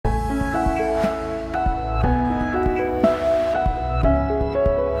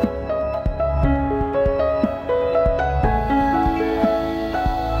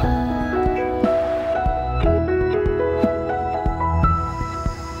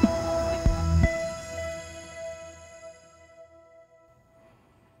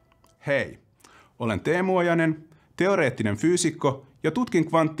Hei, olen Teemu Ojanen, teoreettinen fyysikko ja tutkin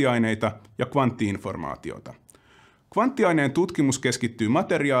kvanttiaineita ja kvanttiinformaatiota. Kvanttiaineen tutkimus keskittyy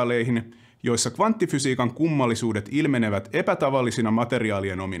materiaaleihin, joissa kvanttifysiikan kummallisuudet ilmenevät epätavallisina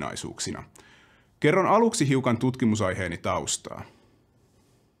materiaalien ominaisuuksina. Kerron aluksi hiukan tutkimusaiheeni taustaa.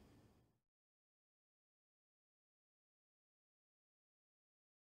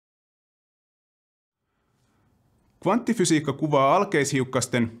 Kvanttifysiikka kuvaa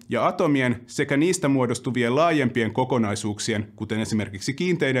alkeishiukkasten ja atomien sekä niistä muodostuvien laajempien kokonaisuuksien, kuten esimerkiksi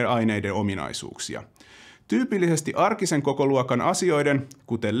kiinteiden aineiden ominaisuuksia. Tyypillisesti arkisen kokoluokan asioiden,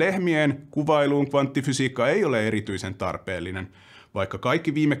 kuten lehmien, kuvailuun kvanttifysiikka ei ole erityisen tarpeellinen, vaikka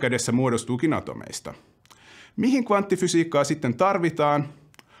kaikki viime kädessä muodostuukin atomeista. Mihin kvanttifysiikkaa sitten tarvitaan?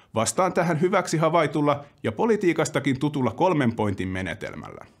 Vastaan tähän hyväksi havaitulla ja politiikastakin tutulla 3 pointin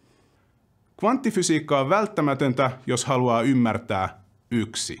menetelmällä. Kvanttifysiikka on välttämätöntä, jos haluaa ymmärtää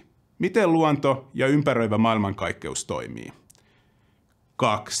 1. Miten luonto ja ympäröivä maailmankaikkeus toimii.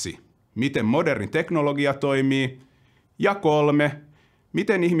 2. Miten moderni teknologia toimii. Ja 3.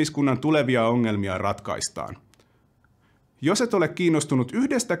 Miten ihmiskunnan tulevia ongelmia ratkaistaan. Jos et ole kiinnostunut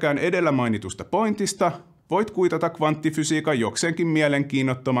yhdestäkään edellä mainitusta pointista, voit kuitata kvanttifysiikan jokseenkin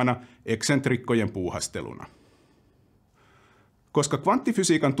mielenkiinnottomana eksentrikkojen puuhasteluna. Koska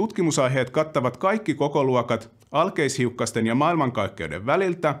kvanttifysiikan tutkimusaiheet kattavat kaikki kokoluokat alkeishiukkasten ja maailmankaikkeuden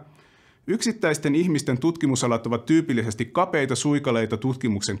väliltä, yksittäisten ihmisten tutkimusalat ovat tyypillisesti kapeita suikaleita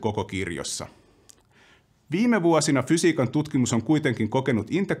tutkimuksen koko kirjossa. Viime vuosina fysiikan tutkimus on kuitenkin kokenut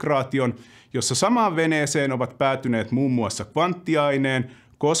integraation, jossa samaan veneeseen ovat päätyneet muun muassa kvanttiaineen,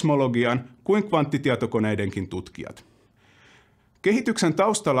 kosmologian kuin kvanttitietokoneidenkin tutkijat. Kehityksen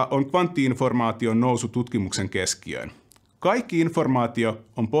taustalla on kvanttiinformaation nousu tutkimuksen keskiöön. Kaikki informaatio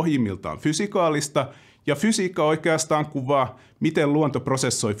on pohjimmiltaan fysikaalista, ja fysiikka oikeastaan kuvaa, miten luonto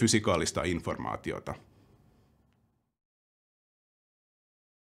prosessoi fysikaalista informaatiota.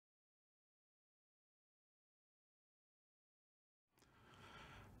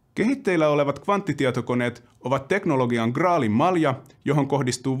 Kehitteillä olevat kvanttitietokoneet ovat teknologian graalin malja, johon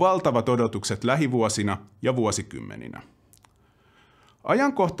kohdistuu valtavat odotukset lähivuosina ja vuosikymmeninä.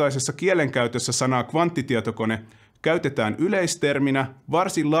 Ajankohtaisessa kielenkäytössä sanaa kvanttitietokone käytetään yleisterminä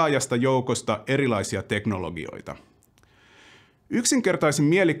varsin laajasta joukosta erilaisia teknologioita. Yksinkertaisin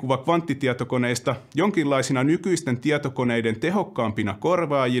mielikuva kvanttitietokoneista jonkinlaisina nykyisten tietokoneiden tehokkaampina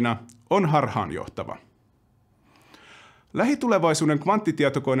korvaajina on harhaanjohtava. Lähitulevaisuuden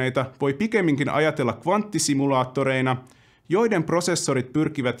kvanttitietokoneita voi pikemminkin ajatella kvanttisimulaattoreina, joiden prosessorit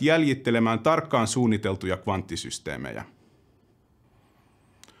pyrkivät jäljittelemään tarkkaan suunniteltuja kvanttisysteemejä.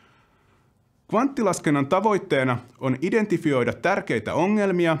 Kvanttilaskennan tavoitteena on identifioida tärkeitä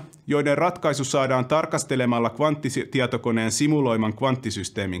ongelmia, joiden ratkaisu saadaan tarkastelemalla kvanttitietokoneen simuloiman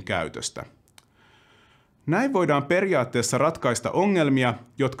kvanttisysteemin käytöstä. Näin voidaan periaatteessa ratkaista ongelmia,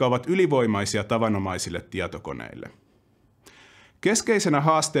 jotka ovat ylivoimaisia tavanomaisille tietokoneille. Keskeisenä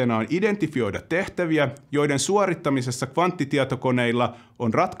haasteena on identifioida tehtäviä, joiden suorittamisessa kvanttitietokoneilla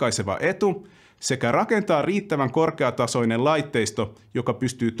on ratkaiseva etu, sekä rakentaa riittävän korkeatasoinen laitteisto, joka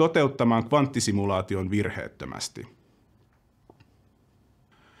pystyy toteuttamaan kvanttisimulaation virheettömästi.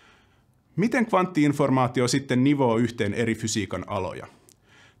 Miten kvanttiinformaatio sitten nivoo yhteen eri fysiikan aloja?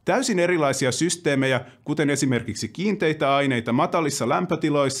 Täysin erilaisia systeemejä, kuten esimerkiksi kiinteitä aineita matalissa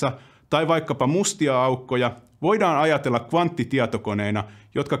lämpötiloissa tai vaikkapa mustia aukkoja, voidaan ajatella kvanttitietokoneina,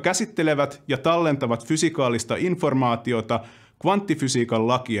 jotka käsittelevät ja tallentavat fysikaalista informaatiota kvanttifysiikan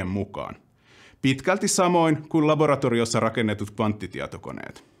lakien mukaan. Pitkälti samoin kuin laboratoriossa rakennetut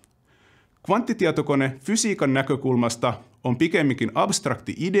kvanttitietokoneet. Kvanttitietokone fysiikan näkökulmasta on pikemminkin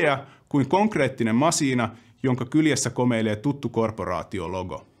abstrakti idea kuin konkreettinen masiina, jonka kyljessä komeilee tuttu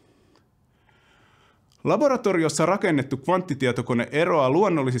korporaatiologo. Laboratoriossa rakennettu kvanttitietokone eroaa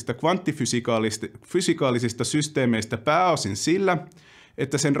luonnollisista kvanttifysikaalisista systeemeistä pääosin sillä,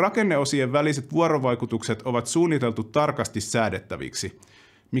 että sen rakenneosien väliset vuorovaikutukset ovat suunniteltu tarkasti säädettäviksi,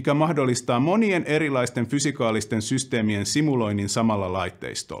 mikä mahdollistaa monien erilaisten fysikaalisten systeemien simuloinnin samalla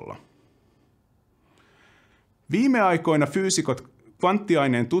laitteistolla. Viime aikoina fyysikot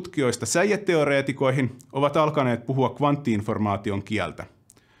kvanttiaineen tutkijoista säijeteoreetikoihin ovat alkaneet puhua kvanttiinformaation kieltä.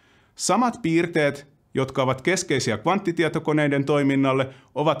 Samat piirteet, jotka ovat keskeisiä kvanttitietokoneiden toiminnalle,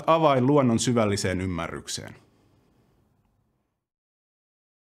 ovat avain luonnon syvälliseen ymmärrykseen.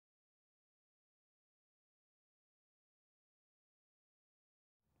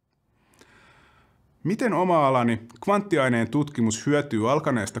 Miten oma alani, kvanttiaineen tutkimus, hyötyy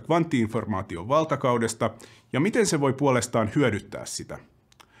alkaneesta kvanttiinformaation valtakaudesta ja miten se voi puolestaan hyödyttää sitä?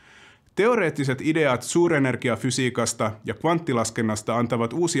 Teoreettiset ideat suurenergiafysiikasta ja kvanttilaskennasta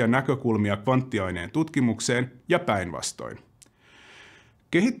antavat uusia näkökulmia kvanttiaineen tutkimukseen ja päinvastoin.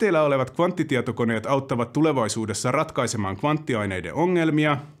 Kehitteillä olevat kvanttitietokoneet auttavat tulevaisuudessa ratkaisemaan kvanttiaineiden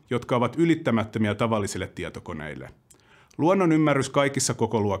ongelmia, jotka ovat ylittämättömiä tavallisille tietokoneille. Luonnon ymmärrys kaikissa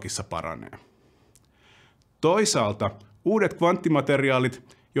kokoluokissa paranee. Toisaalta uudet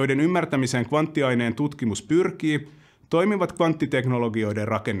kvanttimateriaalit, joiden ymmärtämiseen kvanttiaineen tutkimus pyrkii, toimivat kvanttiteknologioiden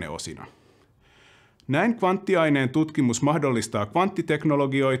rakenneosina. Näin kvanttiaineen tutkimus mahdollistaa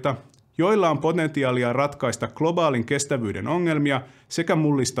kvanttiteknologioita, joilla on potentiaalia ratkaista globaalin kestävyyden ongelmia sekä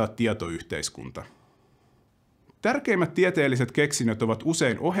mullistaa tietoyhteiskunta. Tärkeimmät tieteelliset keksinnöt ovat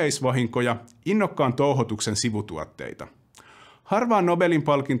usein oheisvahinkoja, innokkaan touhotuksen sivutuotteita. Harvaan Nobelin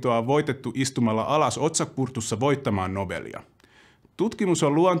palkintoa on voitettu istumalla alas otsakkurtussa voittamaan Nobelia. Tutkimus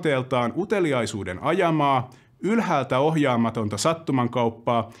on luonteeltaan uteliaisuuden ajamaa, ylhäältä ohjaamatonta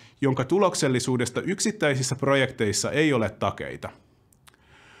sattumankauppaa, jonka tuloksellisuudesta yksittäisissä projekteissa ei ole takeita.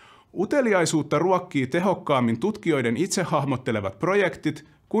 Uteliaisuutta ruokkii tehokkaammin tutkijoiden itse hahmottelevat projektit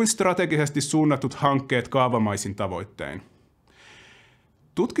kuin strategisesti suunnatut hankkeet kaavamaisin tavoittein.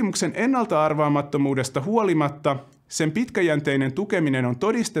 Tutkimuksen ennalta-arvaamattomuudesta huolimatta sen pitkäjänteinen tukeminen on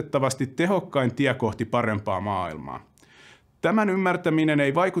todistettavasti tehokkain tie kohti parempaa maailmaa. Tämän ymmärtäminen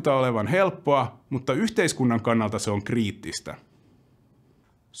ei vaikuta olevan helppoa, mutta yhteiskunnan kannalta se on kriittistä.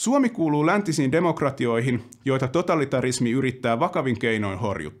 Suomi kuuluu läntisiin demokratioihin, joita totalitarismi yrittää vakavin keinoin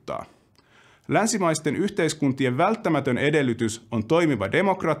horjuttaa. Länsimaisten yhteiskuntien välttämätön edellytys on toimiva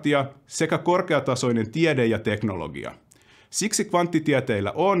demokratia sekä korkeatasoinen tiede ja teknologia. Siksi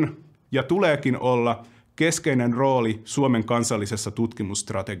kvanttitieteillä on, ja tuleekin olla, keskeinen rooli Suomen kansallisessa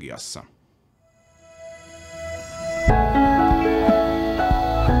tutkimusstrategiassa.